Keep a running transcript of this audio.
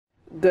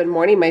Good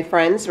morning, my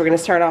friends. We're going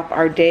to start off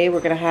our day.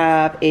 We're going to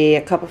have a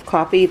cup of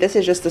coffee. This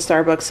is just the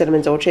Starbucks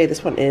Cinnamon Dolce.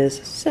 This one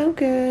is so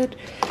good.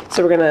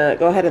 So we're going to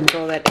go ahead and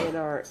throw that in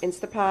our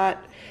Instapot.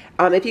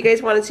 If you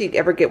guys wanted to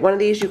ever get one of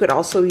these, you could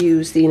also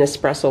use the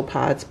Nespresso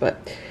pods,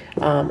 but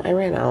I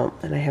ran out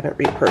and I haven't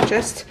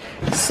repurchased.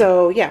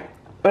 So yeah,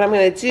 what I'm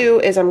going to do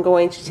is I'm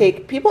going to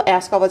take, people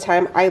ask all the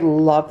time, I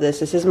love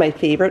this. This is my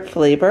favorite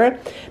flavor.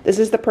 This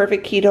is the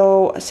Perfect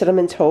Keto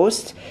Cinnamon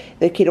Toast,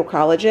 the Keto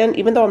Collagen.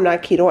 Even though I'm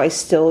not keto, I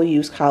still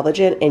use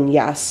collagen. And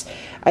yes,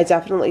 I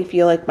definitely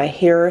feel like my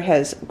hair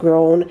has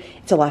grown.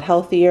 It's a lot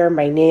healthier.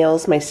 My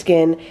nails, my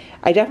skin.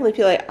 I definitely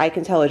feel like I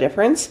can tell a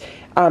difference.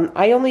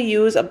 I only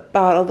use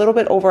about a little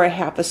bit over a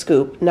half a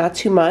scoop, not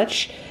too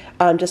much.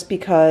 Just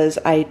because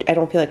I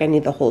don't feel like I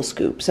need the whole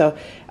scoop. So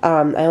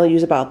I only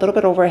use about a little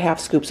bit over a half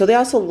scoop. So they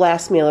also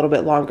last me a little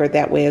bit longer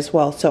that way as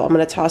well. So I'm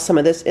going to toss some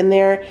of this in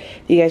there.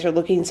 If you guys are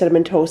looking,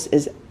 cinnamon toast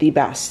is the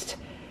best.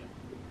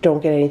 Don't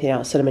get anything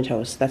else. Cinnamon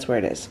toast, that's where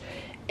it is.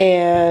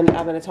 And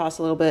I'm going to toss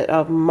a little bit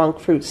of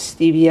monk fruit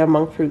stevia,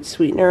 monk fruit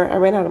sweetener. I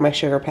ran out of my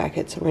sugar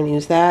packet, so we're going to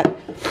use that.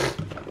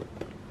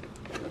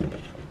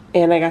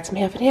 And I got some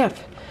half and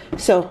half.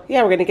 So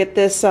yeah, we're going to get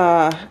this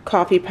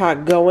coffee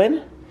pot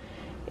going.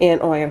 And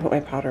oh, I gotta put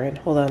my powder in.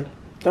 Hold on,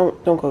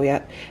 don't go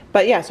yet.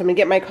 But yeah, so I'm gonna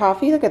get my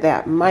coffee. Look at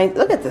that.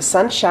 Look at the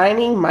sun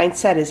shining.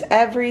 Mindset is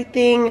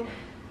everything.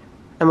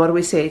 And what do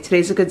we say?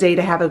 Today's a good day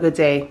to have a good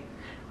day.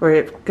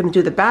 We're gonna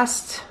do the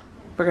best.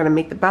 We're gonna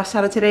make the best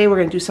out of today. We're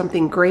gonna do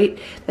something great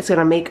that's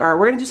gonna make our.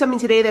 We're gonna do something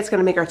today that's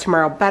gonna make our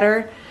tomorrow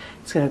better.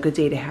 It's gonna be a good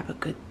day to have a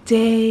good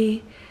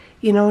day.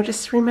 You know,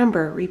 just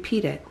remember,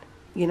 repeat it.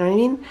 You know what I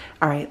mean?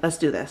 All right, let's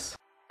do this.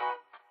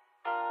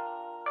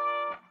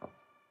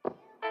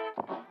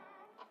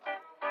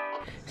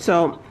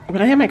 So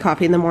when I have my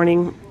coffee in the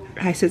morning,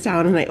 I sit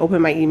down and I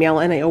open my email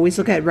and I always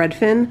look at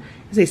Redfin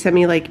because they send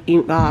me like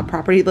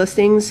property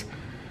listings.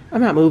 I'm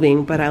not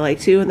moving, but I like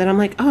to. And then I'm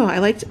like, oh,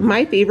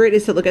 my favorite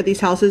is to look at these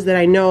houses that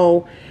I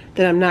know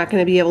that I'm not going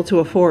to be able to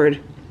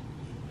afford.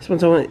 This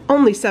one's only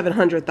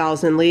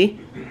 $700,000, Lee.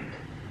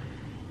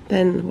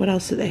 Then what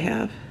else do they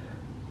have?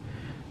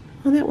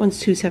 Oh, that one's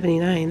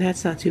 $279.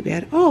 That's not too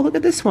bad. Oh, look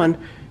at this one.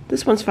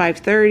 This one's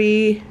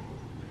 $530.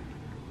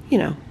 You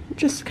know.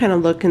 Just kind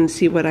of look and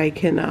see what I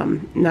can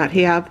not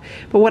have.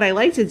 But what I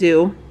like to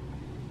do,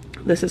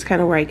 this is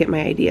kind of where I get my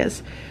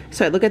ideas.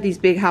 So I look at these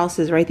big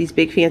houses, right? These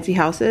big fancy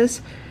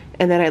houses.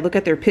 And then I look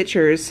at their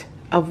pictures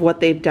of what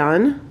they've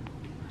done.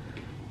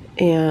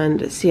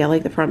 And see, I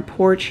like the front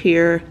porch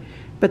here.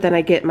 But then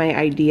I get my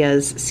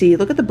ideas. See,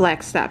 look at the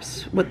black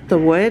steps with the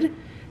wood.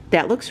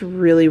 That looks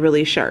really,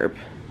 really sharp.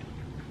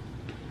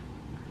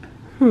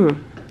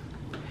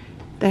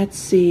 That's,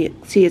 see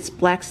it's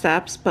black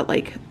steps, but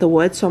like the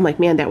wood. So I'm like,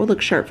 man, that would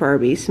look sharp for our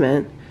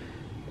basement.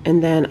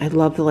 And then I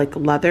love the like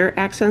leather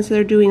accents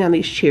they're doing on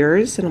these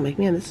chairs. And I'm like,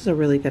 man, this is a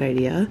really good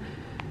idea.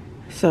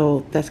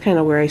 So that's kind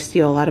of where I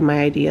steal a lot of my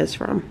ideas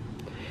from.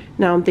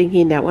 Now I'm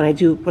thinking that when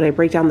I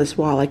break down this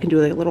wall, I can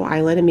do like a little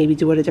island and maybe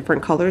do it a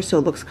different color so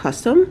it looks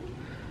custom.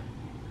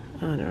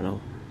 I don't know.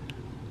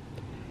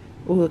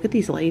 Oh, look at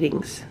these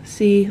lightings.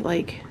 See,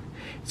 like,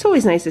 it's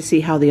always nice to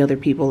see how the other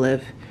people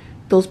live.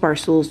 Those bar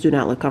stools do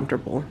not look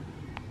comfortable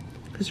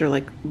because they're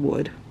like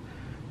wood,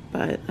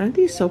 but aren't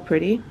these so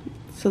pretty?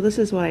 So this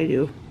is what I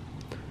do.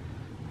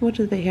 What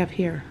do they have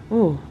here?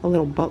 Oh, a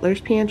little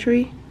butler's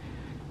pantry.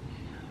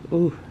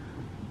 Ooh,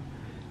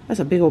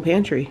 that's a big old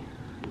pantry.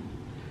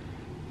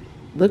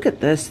 Look at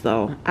this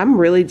though. I'm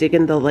really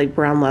digging the like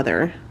brown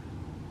leather.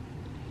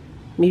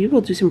 Maybe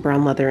we'll do some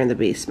brown leather in the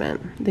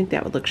basement. I think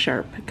that would look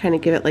sharp. Kind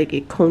of give it like a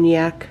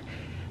cognac,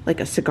 like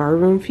a cigar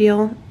room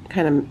feel.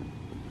 Kind of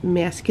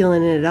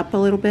masculine it up a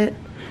little bit.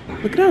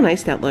 Look at how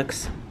nice that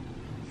looks.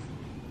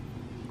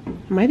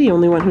 Am I the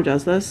only one who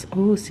does this?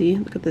 Oh, see,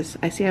 look at this.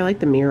 I like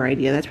the mirror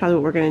idea. That's probably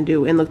what we're gonna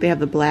do. And look, they have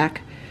the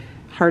black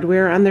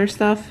hardware on their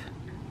stuff.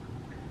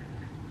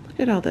 Look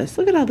at all this.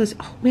 Look at all this.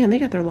 Oh man, they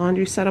got their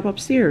laundry set up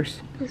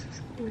upstairs. This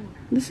is cool.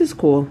 This is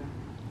cool.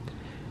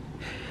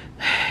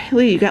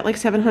 Lee, you got like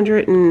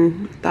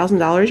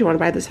 $700,000. You want to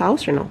buy this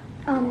house or no?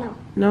 No.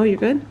 No, you're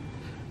good?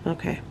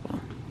 Okay,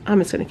 well, I'm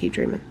just gonna keep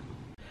dreaming.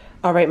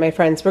 All right, my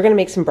friends, we're gonna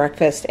make some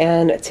breakfast,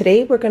 and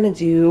today we're gonna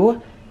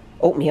do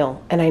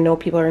oatmeal. And I know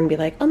people are gonna be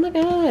like, oh my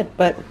God,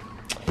 but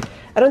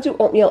I don't do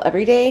oatmeal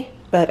every day,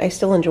 but I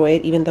still enjoy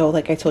it, even though,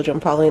 like I told you,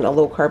 I'm following a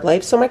low carb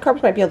life. So my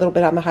carbs might be a little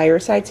bit on the higher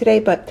side today,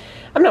 but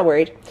I'm not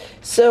worried.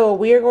 So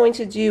we are going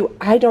to do,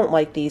 I don't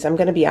like these. I'm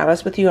gonna be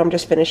honest with you, I'm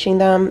just finishing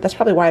them. That's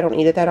probably why I don't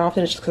eat it that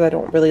often. It's just because I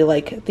don't really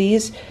like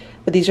these.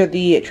 But these are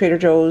the Trader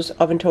Joe's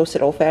oven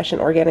toasted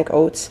old-fashioned organic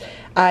oats.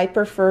 I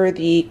prefer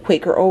the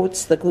Quaker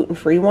oats, the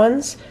gluten-free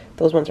ones.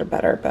 Those ones are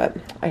better, but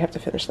I have to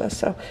finish this.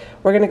 So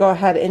we're gonna go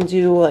ahead and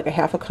do like a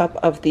half a cup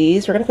of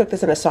these. We're gonna cook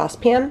this in a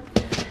saucepan.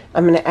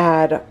 I'm gonna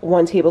add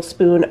 1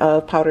 tablespoon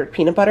of powdered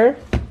peanut butter,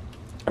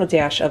 a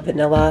dash of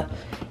vanilla,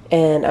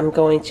 and I'm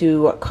going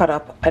to cut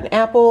up an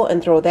apple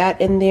and throw that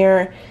in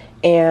there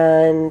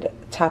and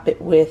top it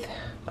with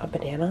a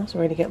banana. So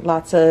we're gonna get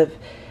lots of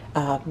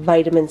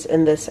vitamins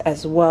in this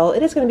as well.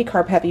 It is going to be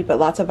carb heavy, but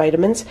lots of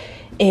vitamins,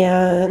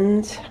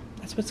 and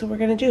that's what we're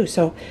going to do.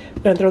 So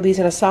we're going to throw these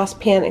in a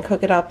saucepan and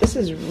cook it up. This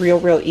is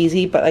real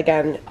easy, but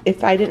again,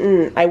 if I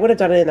didn't, I would have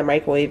done it in the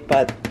microwave,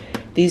 but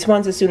these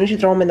ones, as soon as you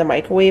throw them in the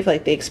microwave,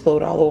 like they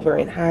explode all over,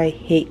 and I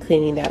hate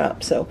cleaning that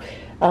up. So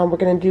we're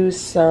going to do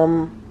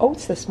some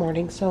oats this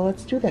morning, so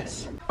let's do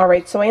this. All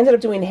right, so I ended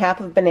up doing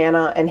half of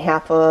banana and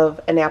half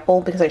of an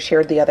apple because I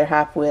shared the other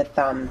half with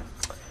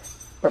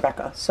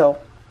Rebecca. So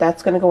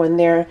that's going to go in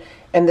there,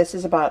 and this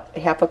is about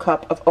half a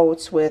cup of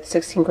oats with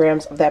 16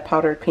 grams of that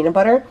powdered peanut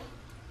butter.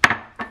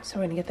 So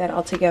we're going to get that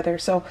all together.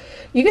 So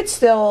you could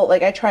still,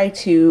 like, I try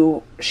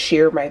to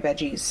share my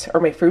veggies or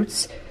my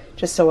fruits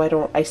just so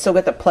I still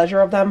get the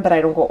pleasure of them, but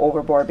I don't go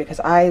overboard because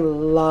I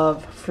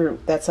love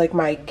fruit. That's like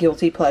my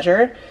guilty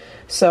pleasure.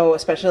 So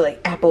especially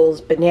like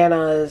apples,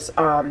 bananas,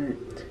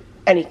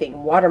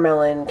 anything,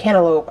 watermelon,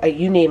 cantaloupe,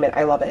 you name it,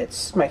 I love it.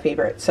 It's my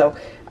favorite. So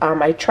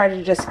I try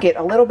to just get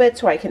a little bit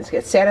so I can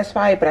get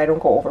satisfied, but I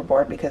don't go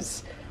overboard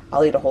because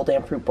I'll eat a whole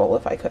damn fruit bowl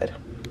if I could.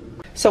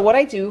 So what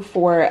I do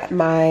for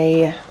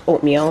my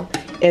oatmeal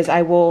is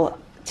I will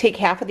take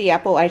half of the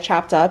apple I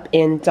chopped up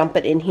and dump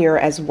it in here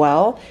as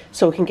well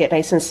so it can get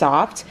nice and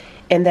soft.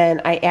 And then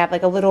I add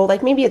like a little,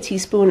 like maybe a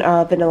teaspoon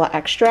of vanilla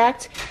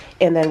extract,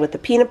 and then with the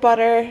peanut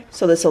butter,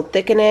 so this will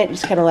thicken it,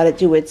 just kind of let it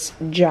do its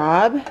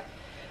job.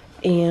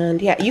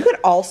 And yeah, you could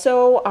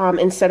also,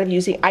 instead of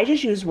using, I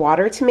just use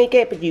water to make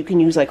it, but you can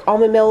use like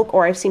almond milk,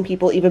 or I've seen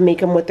people even make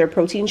them with their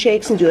protein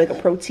shakes and do like a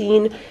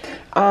protein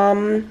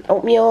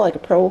oatmeal, like a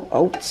pro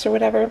oats or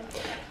whatever.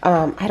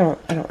 I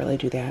don't really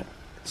do that.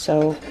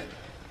 So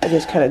I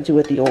just kind of do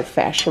it the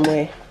old-fashioned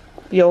way.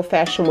 The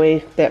old-fashioned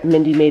way that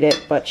Mindy made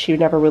it, but she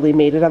never really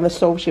made it on the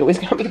stove. She always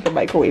got me the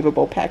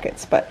microwavable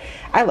packets. But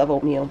I love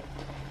oatmeal.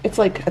 It's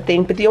like a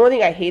thing. But the only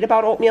thing I hate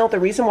about oatmeal, the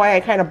reason why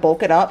I kind of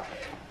bulk it up,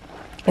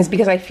 is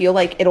because I feel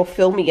like it'll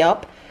fill me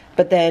up.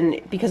 But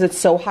then because it's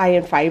so high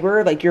in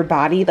fiber, like your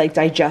body like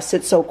digests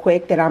it so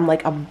quick that I'm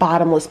like a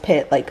bottomless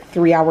pit like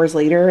 3 hours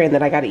later, and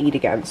then I got to eat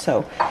again.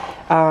 So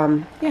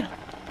yeah.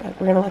 But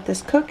we're gonna let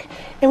this cook,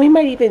 and we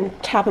might even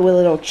top it with a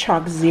little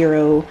Chalk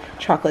Zero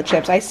chocolate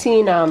chips. I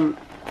seen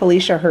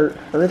Felicia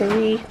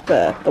Herthery,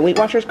 the Weight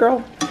Watchers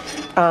girl.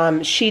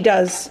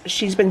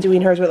 She's been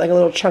doing hers with like a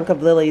little chunk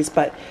of lilies,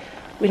 but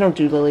we don't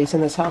do lilies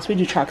in this house. We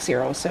do Chalk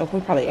Zero, so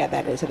we'll probably add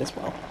that as it as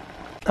well.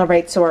 All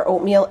right, so our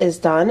oatmeal is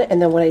done,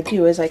 and then what I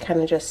do is I kind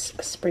of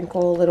just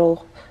sprinkle a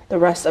little the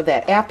rest of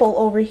that apple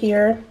over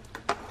here,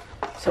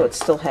 so it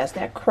still has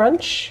that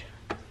crunch.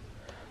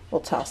 We'll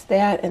toss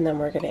that, and then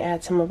we're going to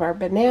add some of our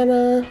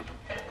banana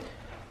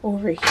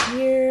over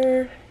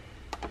here.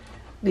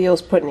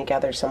 Leo's putting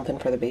together something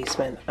for the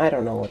basement. I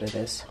don't know what it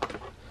is.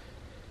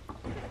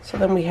 So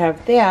then we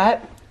have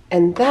that,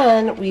 and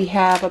then we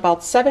have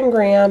about 7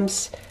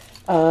 grams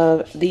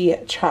of the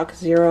Chalk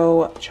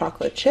Zero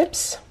chocolate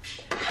chips.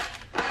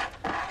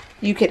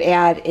 You could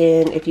add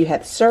in, if you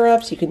had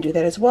syrups, you can do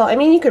that as well. I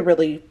mean, you could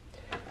really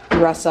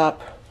dress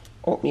up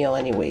oatmeal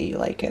any way you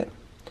like it.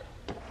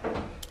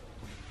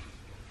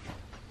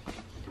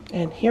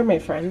 And here, my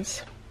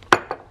friends,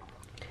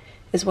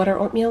 is what our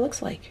oatmeal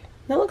looks like.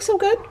 That looks so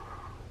good.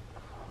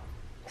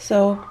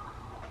 So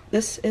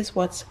this is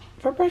what's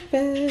for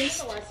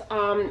breakfast.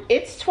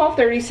 It's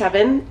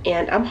 12:37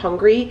 and I'm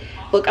hungry.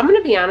 Look, I'm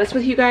gonna be honest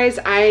with you guys.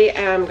 I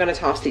am gonna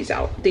toss these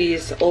out.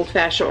 These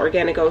old-fashioned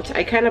organic oats.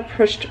 I kind of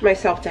pushed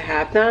myself to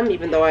have them,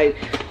 even though I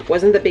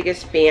wasn't the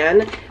biggest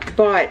fan.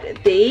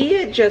 But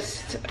they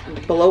just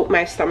bloat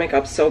my stomach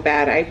up so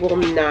bad. I will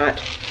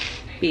not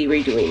be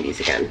redoing these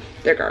again.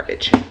 They're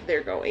garbage.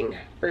 They're going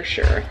for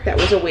sure. That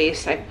was a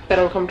waste. I've been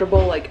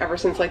uncomfortable like ever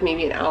since like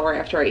maybe an hour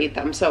after I ate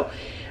them. So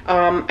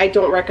I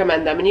don't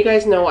recommend them. And you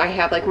guys know I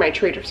have like my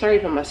trader. Sorry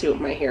if I'm messy with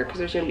my hair, because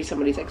there's gonna be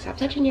somebody's like, stop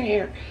touching your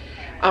hair.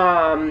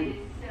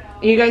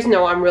 You guys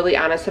know I'm really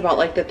honest about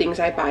like the things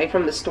I buy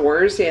from the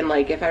stores and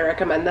like if I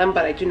recommend them,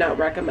 but I do not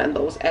recommend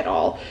those at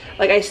all.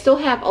 Like I still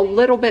have a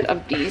little bit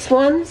of these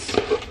ones.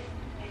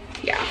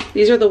 Yeah,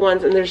 these are the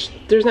ones, and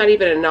there's not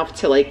even enough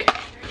to like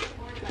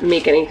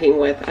make anything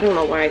with. I don't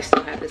know why I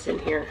still have this in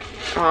here.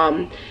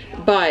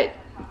 But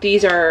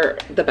these are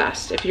the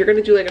best. If you're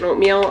gonna do like an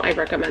oatmeal, I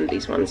recommend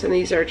these ones. And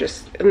these are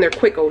just, and they're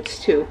quick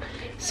oats too.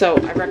 So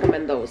I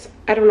recommend those.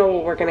 I don't know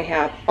what we're gonna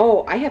have.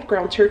 Oh, I have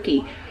ground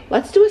turkey.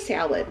 Let's do a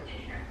salad.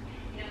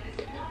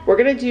 We're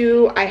gonna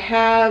do, I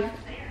have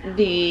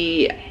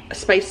the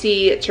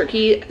spicy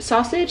turkey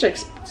sausage, like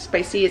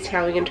spicy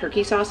Italian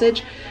turkey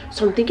sausage.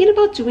 So I'm thinking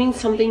about doing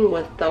something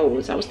with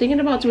those. I was thinking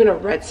about doing a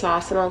red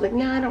sauce, and I was like,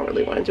 nah, I don't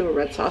really want to do a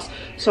red sauce.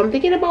 So I'm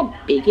thinking about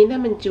baking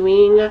them and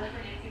doing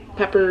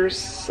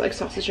peppers, like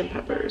sausage and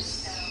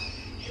peppers.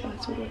 So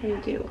that's what we're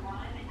gonna do.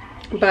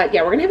 But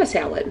yeah, we're gonna have a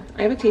salad.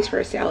 I have a taste for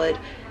a salad.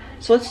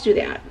 So let's do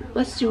that.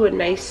 Let's do a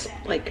nice,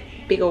 like,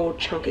 big old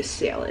chunk of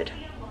salad.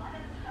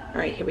 All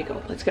right, here we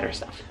go. Let's get our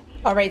stuff.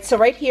 All right, so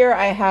right here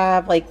I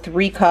have like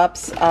 3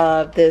 cups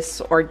of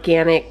this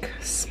organic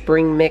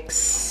spring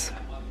mix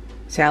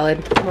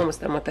salad. I'm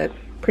almost done with it.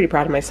 Pretty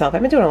proud of myself.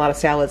 I've been doing a lot of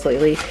salads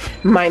lately.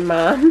 My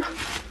mom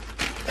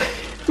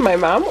My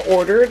mom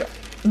ordered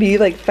me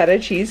like feta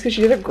cheese because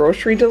she did a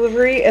grocery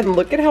delivery, and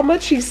look at how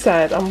much she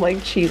sent. I'm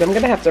like, geez, I'm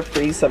gonna have to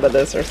freeze some of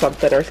this or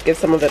something, or give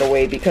some of it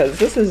away because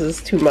this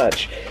is too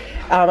much.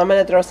 I'm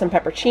gonna throw some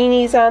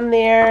pepperoncinis on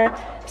there,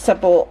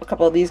 a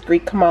couple of these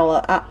Greek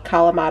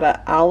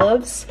Kalamata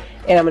olives,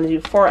 and I'm gonna do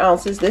 4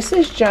 ounces. This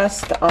is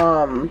just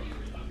the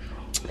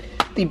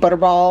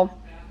Butterball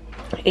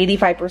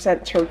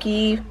 85%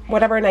 turkey,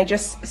 whatever, and I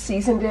just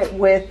seasoned it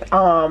with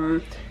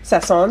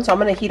sazon. So I'm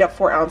gonna heat up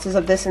 4 ounces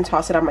of this and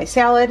toss it on my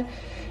salad.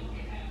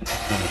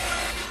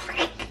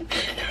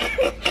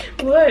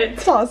 What?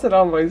 Toss it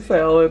on my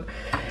salad.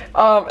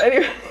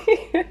 Anyway,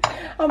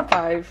 I'm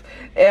 5.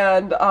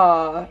 And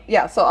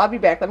yeah, so I'll be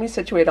back. Let me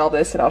situate all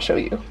this and I'll show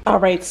you. All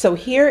right, so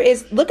here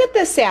is, look at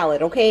this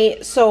salad,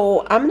 okay?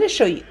 So I'm gonna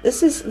show you,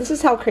 this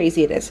is how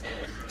crazy it is.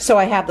 So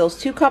I have those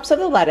 2 cups of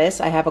the lettuce,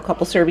 I have a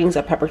couple servings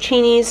of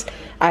pepperoncinis,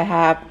 I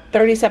have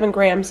 37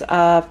 grams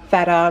of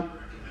feta,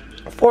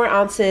 4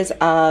 ounces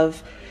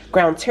of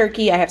ground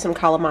turkey, I have some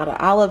Kalamata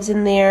olives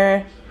in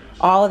there,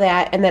 all of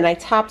that, and then I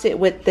topped it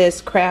with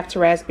this Kraft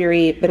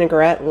raspberry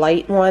vinaigrette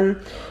light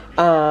one,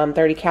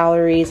 30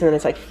 calories, and then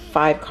it's like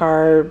 5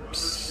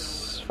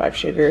 carbs, 5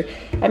 sugar.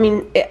 I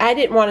mean, I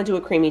didn't want to do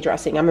a creamy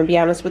dressing. I'm gonna be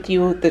honest with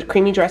you, the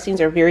creamy dressings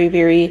are very,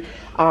 very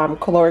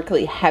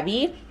calorically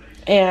heavy,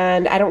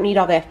 and I don't need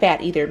all that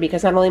fat either,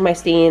 because not only am I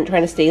trying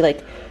to stay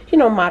like, you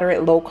know,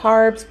 moderate low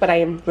carbs, but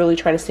I am really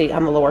trying to stay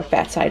on the lower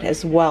fat side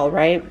as well,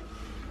 right?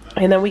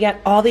 And then we got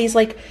all these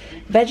like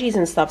veggies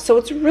and stuff, so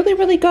it's really,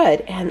 really good.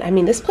 And I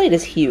mean, this plate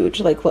is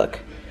huge. Like, look,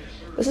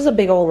 this is a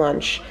big old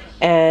lunch,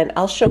 and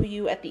I'll show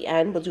you at the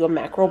end. We'll do a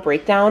macro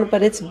breakdown,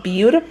 but it's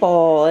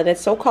beautiful and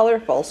it's so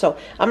colorful. So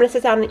I'm gonna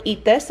sit down and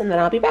eat this, and then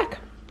I'll be back.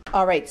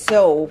 All right,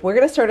 so we're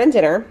gonna start on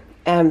dinner.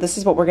 And this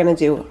is what we're gonna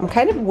do. I'm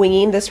kind of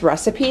winging this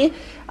recipe.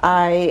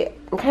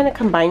 I'm kind of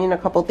combining a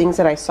couple things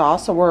that I saw,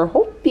 so we're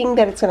hoping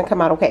that it's gonna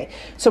come out okay.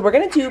 So we're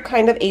gonna do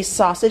kind of a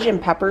sausage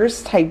and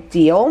peppers type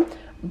deal,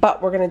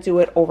 but we're gonna do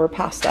it over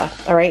pasta,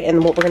 all right?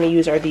 And what we're gonna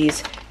use are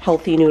these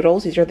healthy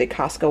noodles. These are the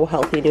Costco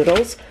healthy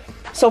noodles.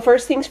 So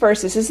first things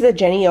first, this is the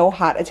Jenny O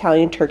hot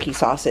Italian turkey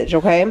sausage,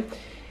 okay?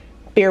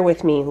 Bear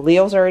with me,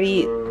 Leo's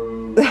already,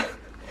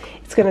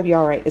 it's gonna be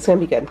all right, it's gonna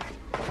be good.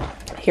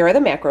 Here are the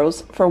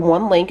macros. For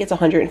 1 link, it's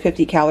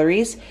 150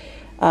 calories,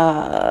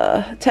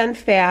 10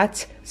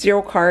 fat,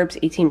 0 carbs,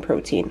 18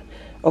 protein.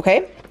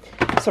 Okay,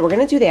 so we're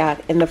gonna do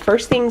that. And the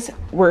first thing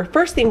we're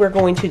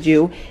going to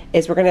do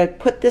is we're gonna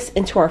put this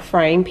into our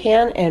frying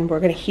pan, and we're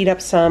gonna heat up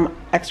some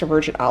extra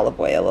virgin olive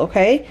oil.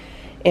 Okay,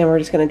 and we're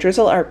just gonna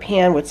drizzle our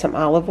pan with some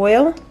olive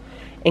oil,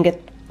 and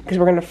because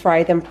we're gonna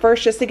fry them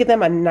first, just to give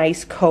them a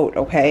nice coat.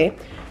 Okay,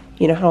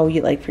 you know how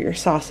you like for your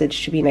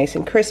sausage to be nice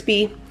and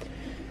crispy.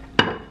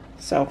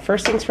 So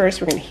first things first,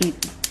 we're gonna heat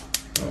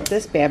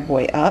this bad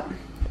boy up,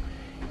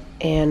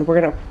 and we're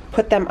gonna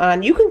put them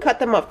on. You can cut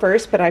them up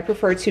first, but I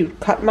prefer to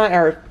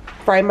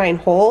fry mine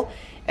whole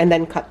and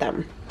then cut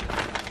them.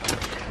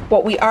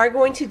 What we are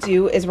going to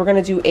do is we're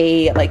gonna do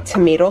a like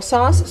tomato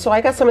sauce. So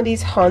I got some of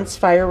these Hunt's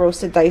fire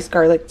roasted diced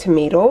garlic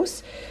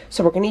tomatoes.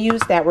 So we're gonna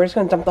use that. We're just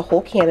gonna dump the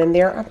whole can in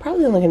there. I'm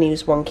probably only gonna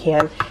use 1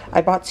 can.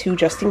 I bought 2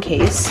 just in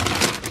case.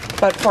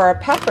 But for our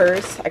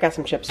peppers, I got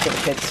some chips for the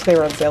kids. They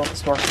were on sale at the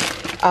store.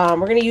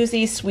 We're gonna use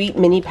these sweet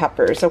mini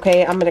peppers,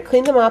 okay? I'm gonna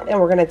clean them up, and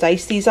we're gonna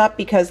dice these up,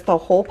 because the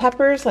whole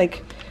peppers,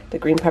 like the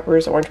green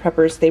peppers, orange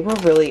peppers, they were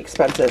really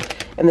expensive,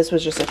 and this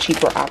was just a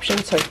cheaper option,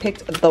 so I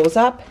picked those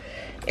up.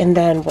 And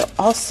then we're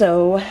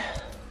also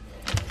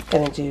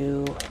gonna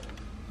do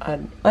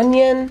an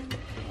onion,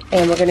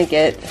 and we're gonna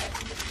get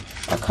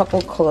a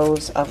couple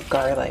cloves of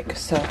garlic.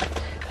 So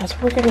that's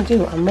what we're gonna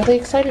do. I'm really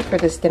excited for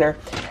this dinner.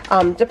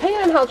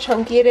 Depending on how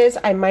chunky it is,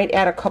 I might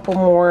add a couple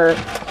more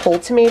whole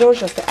tomatoes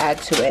just to add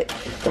to it.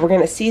 But we're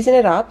gonna season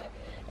it up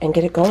and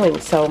get it going.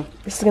 So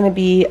this is gonna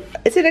be,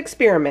 it's an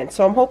experiment,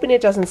 so I'm hoping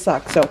it doesn't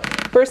suck. So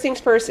first things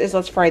first is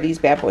let's fry these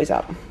bad boys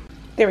up.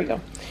 There we go.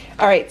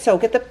 All right, so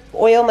get the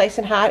oil nice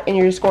and hot, and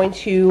you're just going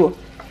to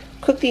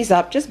cook these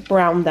up, just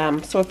brown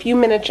them. So a few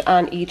minutes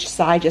on each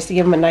side, just to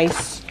give them a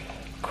nice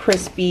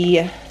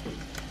crispy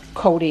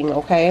coating,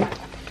 okay?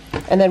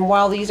 And then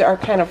while these are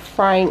kind of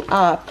frying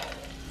up,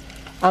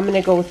 I'm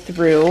gonna go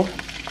through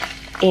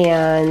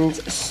and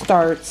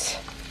start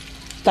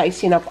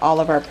dicing up all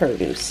of our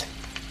produce.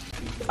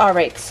 All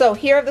right, so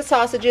here are the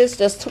sausages.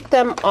 Just took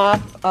them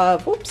off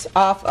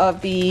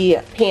of the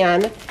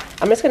pan.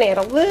 I'm just gonna add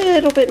a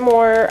little bit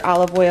more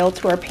olive oil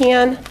to our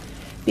pan,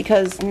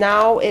 because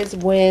now is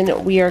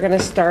when we are gonna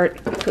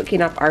start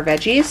cooking up our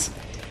veggies.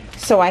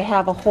 So I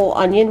have a whole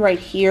onion right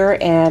here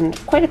and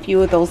quite a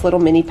few of those little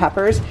mini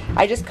peppers.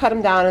 I just cut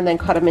them down and then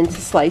cut them into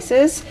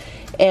slices.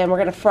 And we're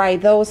gonna fry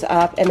those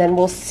up, and then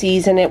we'll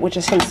season it with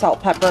just some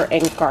salt, pepper,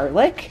 and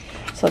garlic.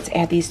 So let's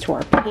add these to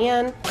our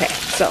pan. Okay,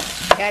 so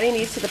adding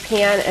these to the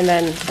pan, and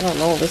then, I don't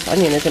know, this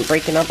onion isn't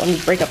breaking up. Let me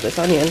break up this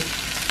onion,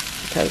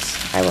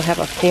 because I will have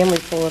a family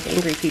full of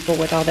angry people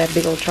with all that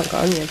big old chunk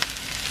of onion.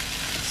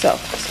 So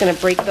just gonna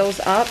break those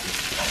up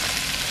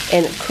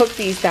and cook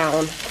these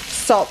down.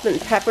 Salt and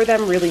pepper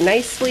them really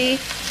nicely.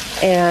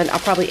 And I'll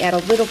probably add a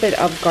little bit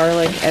of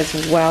garlic as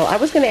well. I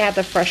was going to add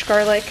the fresh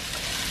garlic,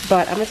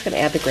 but I'm just going to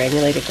add the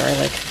granulated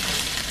garlic.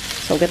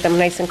 So get them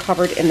nice and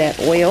covered in that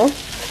oil.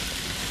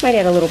 Might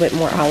add a little bit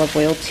more olive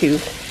oil too.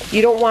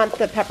 You don't want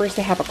the peppers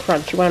to have a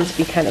crunch. You want them to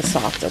be kind of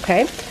soft,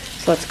 okay?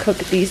 So let's cook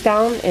these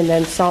down and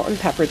then salt and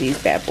pepper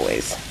these bad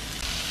boys.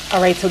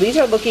 All right, so these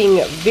are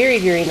looking very,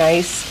 very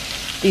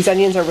nice. These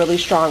onions are really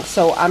strong.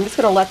 So I'm just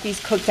gonna let these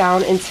cook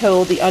down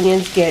until the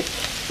onions get,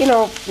 you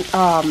know,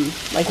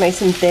 like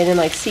nice and thin and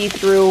like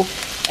see-through.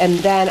 And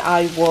then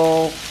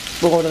we'll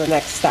go to the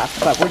next step.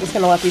 But we're just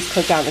gonna let these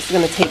cook down. This is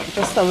gonna take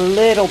just a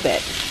little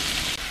bit.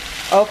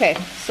 Okay,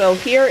 so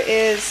here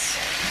is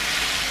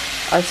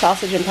our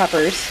sausage and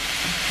peppers.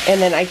 And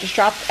then I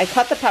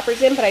cut the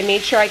peppers in, but I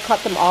made sure I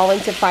cut them all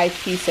into 5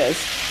 pieces.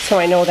 So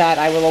I know that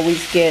I will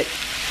always get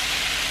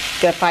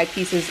the 5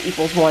 pieces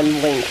equals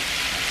 1 link.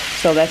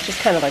 So that's just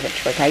kind of like a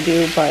trick I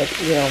do, but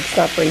you know, it's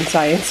not brain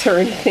science or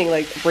anything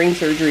like brain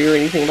surgery or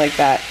anything like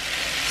that.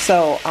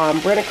 So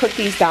we're gonna cook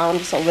these down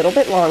just a little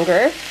bit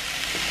longer.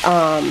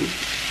 And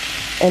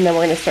then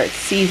we're gonna start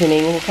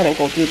seasoning. We'll kind of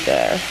go through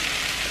there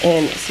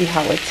and see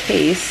how it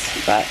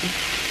tastes. But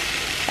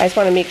I just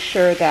wanna make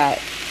sure that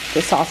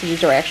the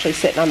sausages are actually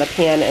sitting on the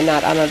pan and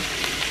not on a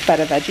bed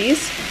of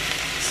veggies.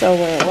 So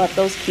we're gonna let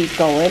those keep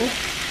going.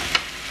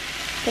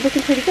 They're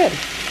looking pretty good.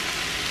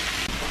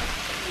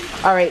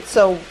 All right,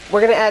 so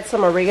we're gonna add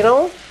some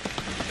oregano.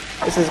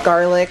 This is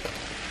garlic,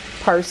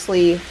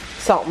 parsley,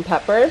 salt and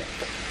pepper.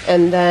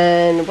 And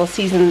then we'll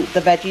season the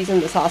veggies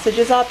and the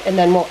sausages up, and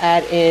then we'll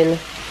add in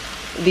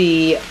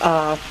the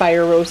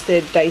fire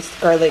roasted diced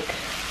garlic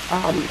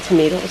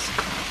tomatoes.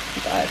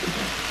 But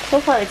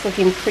so far it's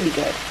looking pretty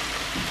good.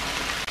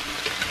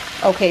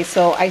 Okay,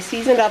 so I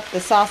seasoned up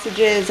the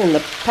sausages and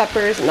the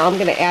peppers, and now I'm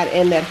gonna add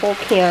in that whole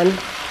can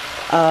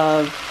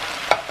of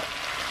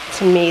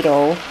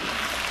tomato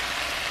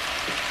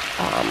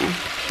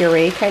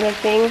puree kind of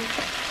thing,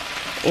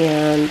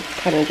 and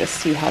kind of just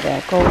see how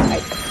that goes.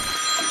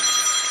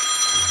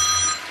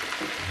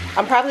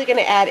 I'm probably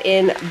gonna add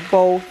in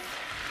both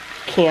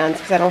cans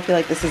because I don't feel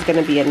like this is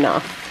gonna be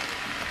enough.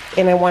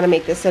 And I wanna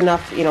make this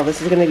enough, you know,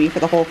 this is gonna be for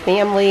the whole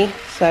family,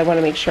 so I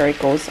wanna make sure it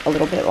goes a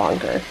little bit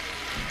longer.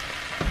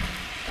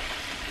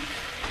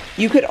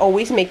 You could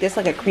always make this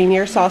like a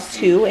creamier sauce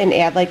too and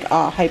add like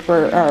a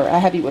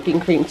heavy whipping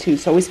cream too,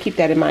 so always keep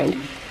that in mind.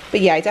 But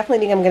yeah, I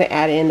definitely think I'm gonna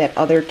add in that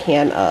other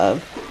can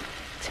of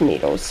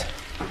tomatoes.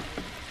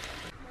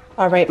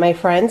 All right, my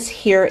friends,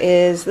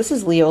 this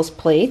is Leo's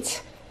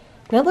plate.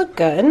 That look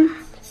good.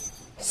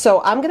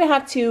 So I'm gonna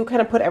have to kind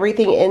of put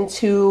everything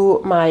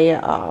into my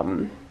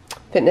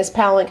fitness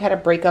pal and kind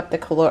of break up the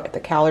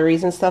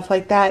calories and stuff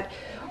like that.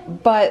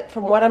 But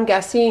from what I'm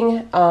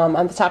guessing,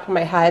 on the top of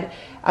my head,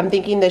 I'm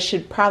thinking this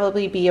should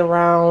probably be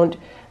around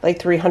like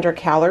 300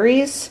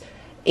 calories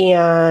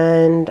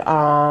and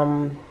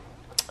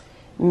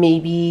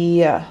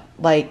maybe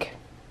like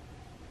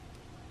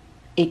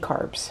 8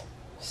 carbs.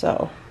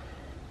 So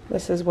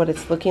this is what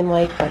it's looking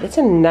like, but it's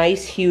a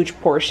nice huge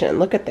portion.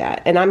 Look at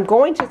that. And I'm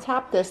going to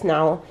top this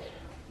now.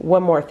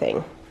 One more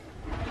thing.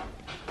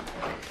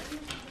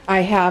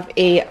 I have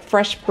a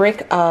fresh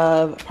brick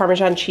of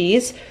Parmesan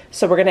cheese,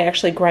 so we're gonna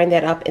actually grind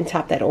that up and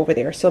top that over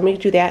there. So let me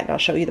do that and I'll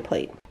show you the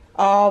plate.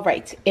 All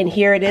right, and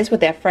here it is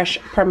with that fresh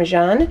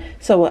Parmesan.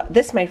 So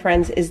this, my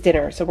friends, is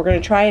dinner. So we're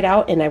gonna try it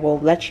out and I will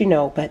let you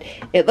know, but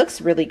it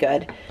looks really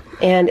good.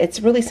 And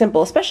it's really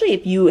simple, especially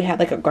if you have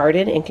like a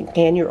garden and can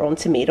can your own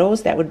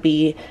tomatoes. That would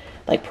be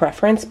like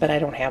preference, but I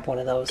don't have one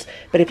of those.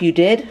 But if you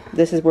did,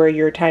 this is where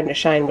your time to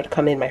shine would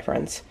come in, my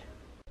friends.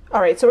 All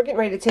right, so we're getting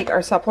ready to take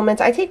our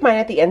supplements. I take mine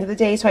at the end of the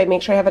day, so I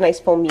make sure I have a nice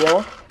full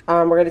meal.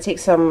 We're gonna take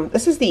some,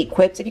 this is the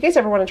ECHELON. If you guys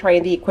ever wanna try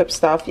the ECHELON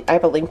stuff, I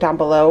have a link down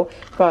below,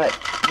 but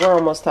we're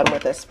almost done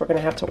with this. We're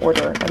gonna have to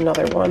order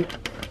another one.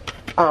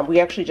 We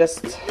actually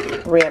just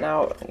ran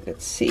out.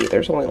 Let's see,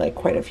 there's only like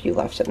quite a few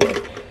left in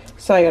there.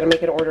 So I gotta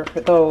make an order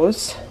for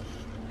those.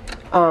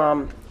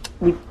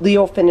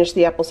 Leo finished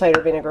the apple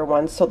cider vinegar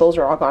ones, so those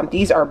are all gone.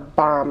 These are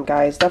bomb,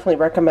 guys. Definitely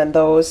recommend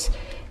those.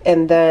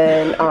 And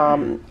then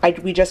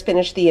we just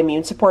finished the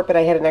immune support, but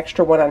I had an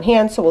extra one on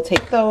hand, so we'll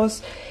take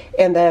those.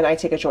 And then I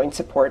take a joint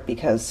support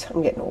because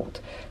I'm getting old.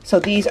 So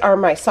these are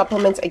my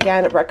supplements.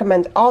 Again,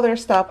 recommend all their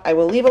stuff. I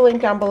will leave a link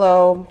down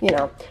below, you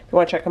know, if you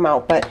want to check them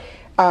out. But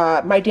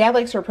my dad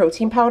likes her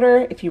protein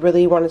powder. If you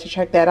really wanted to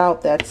check that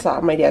out, that's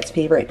my dad's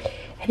favorite.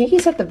 I think he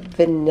said the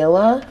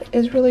vanilla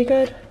is really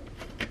good.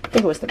 I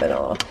think it was the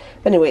vanilla.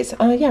 But anyways,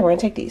 yeah, we're going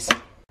to take these.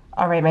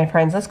 All right, my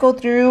friends, let's go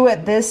through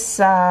this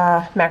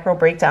macro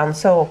breakdown.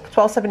 So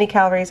 1270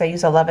 calories, I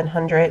use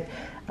 1100.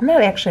 I'm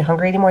not actually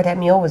hungry anymore. That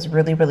meal was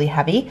really, really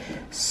heavy.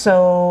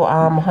 So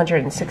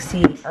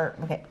 160, or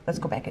okay, let's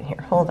go back in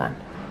here. Hold on.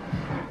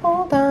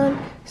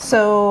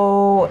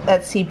 So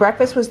let's see,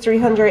 breakfast was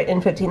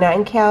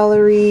 359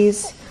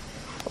 calories.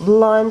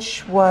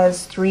 Lunch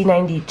was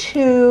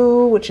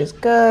 392, which is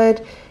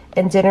good.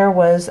 And dinner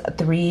was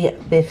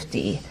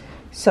 350.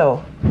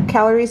 So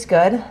calories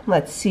good.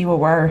 Let's see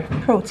what our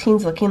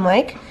protein's looking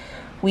like.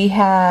 We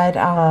had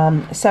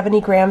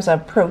 70 grams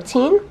of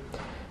protein.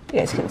 You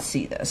guys can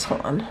see this,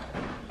 hold on.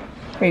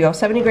 There you go,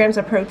 70 grams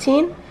of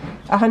protein,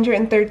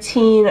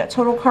 113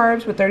 total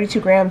carbs with 32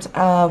 grams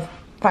of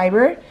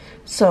fiber.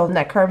 So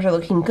net carbs are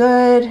looking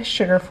good,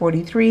 sugar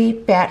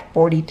 43, fat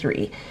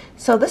 43.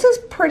 So this is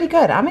pretty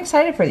good. I'm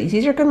excited for these.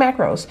 These are good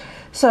macros.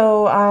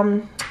 So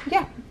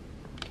yeah,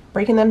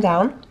 breaking them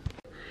down.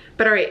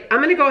 But all right,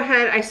 I'm gonna go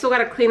ahead. I still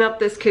gotta clean up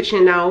this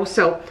kitchen now.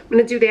 So I'm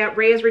gonna do that.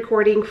 Ray is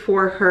recording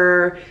for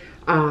her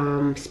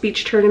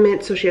speech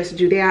tournament, so she has to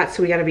do that.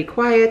 So we gotta be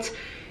quiet.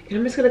 And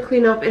I'm just gonna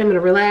clean up and I'm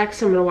gonna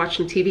relax. I'm gonna watch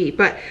some TV.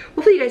 But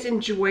hopefully you guys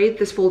enjoyed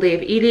this full day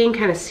of eating,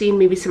 kind of seeing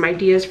maybe some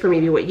ideas for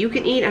maybe what you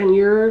can eat on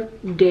your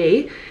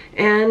day.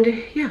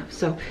 And yeah,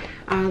 so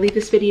leave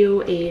this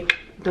video a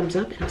thumbs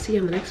up and I'll see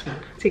you on the next one.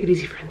 Take it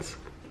easy, friends.